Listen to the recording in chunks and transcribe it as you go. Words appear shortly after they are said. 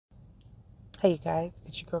Hey you guys,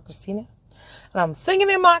 it's your girl Christina, and I'm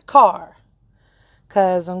singing in my car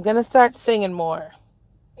because I'm going to start singing more.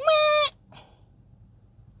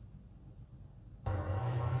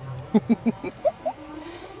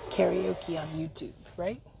 Karaoke on YouTube,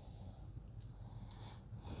 right?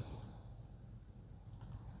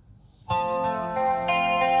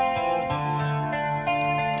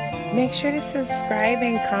 Make sure to subscribe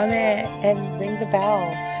and comment and ring the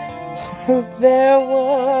bell. There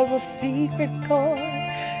was a secret chord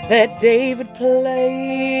that David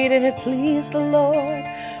played and it pleased the Lord.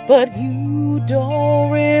 But you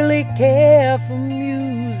don't really care for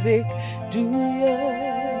music, do you?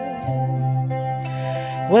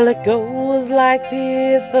 Well, it goes like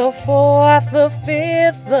this: the fourth, the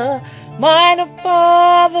fifth, the minor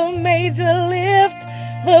fall, the major lift,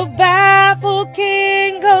 the baffled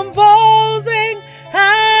king composing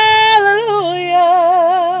hallelujah,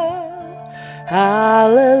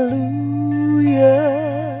 hallelujah,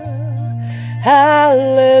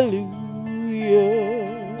 hallelujah,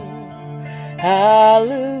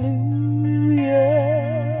 hallelujah,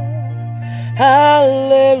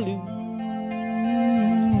 hallelujah.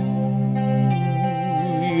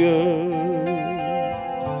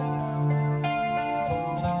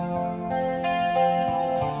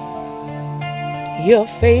 Your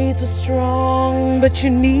faith was strong, but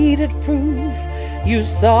you needed proof. You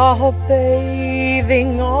saw her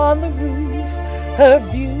bathing on the roof, her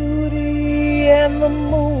beauty and the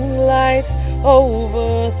moonlight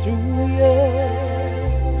overthrew you.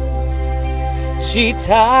 She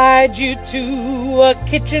tied you to a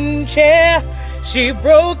kitchen chair, she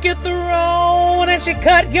broke your throne and she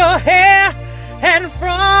cut your hair, and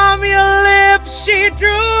from your lips she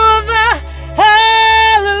drew the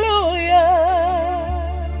hallelujah,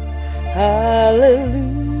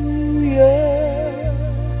 hallelujah,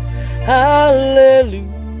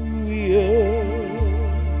 hallelujah,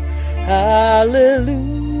 hallelujah,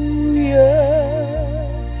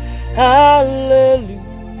 hallelujah.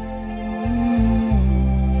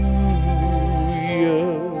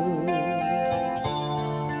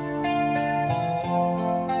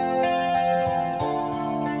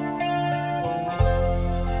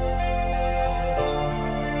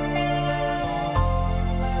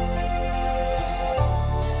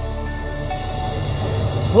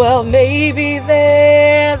 Well, maybe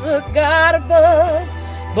there's a God above,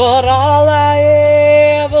 but all I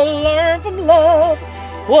ever learned from love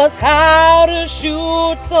was how to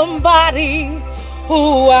shoot somebody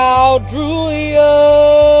who outdrew you.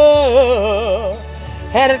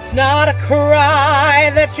 And it's not a cry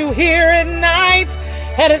that you hear at night,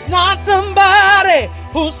 and it's not somebody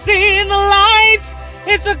who's seen the light.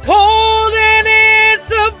 It's a cold and it's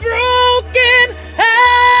a broken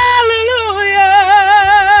hallelujah,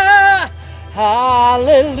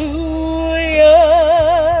 hallelujah,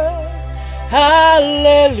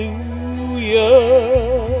 hallelujah,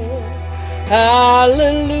 hallelujah,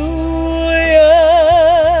 hallelujah,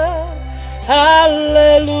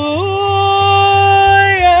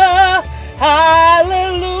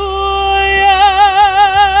 hallelujah,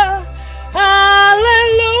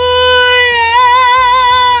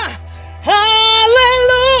 hallelujah,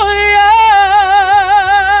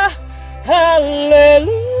 hallelujah.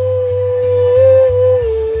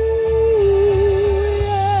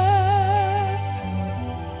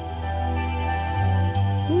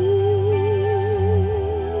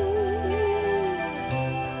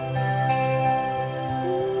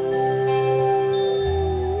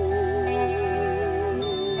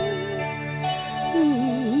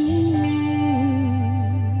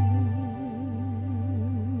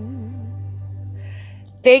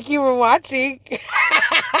 Thank you for watching.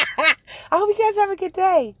 I hope you guys have a good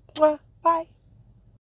day. Bye.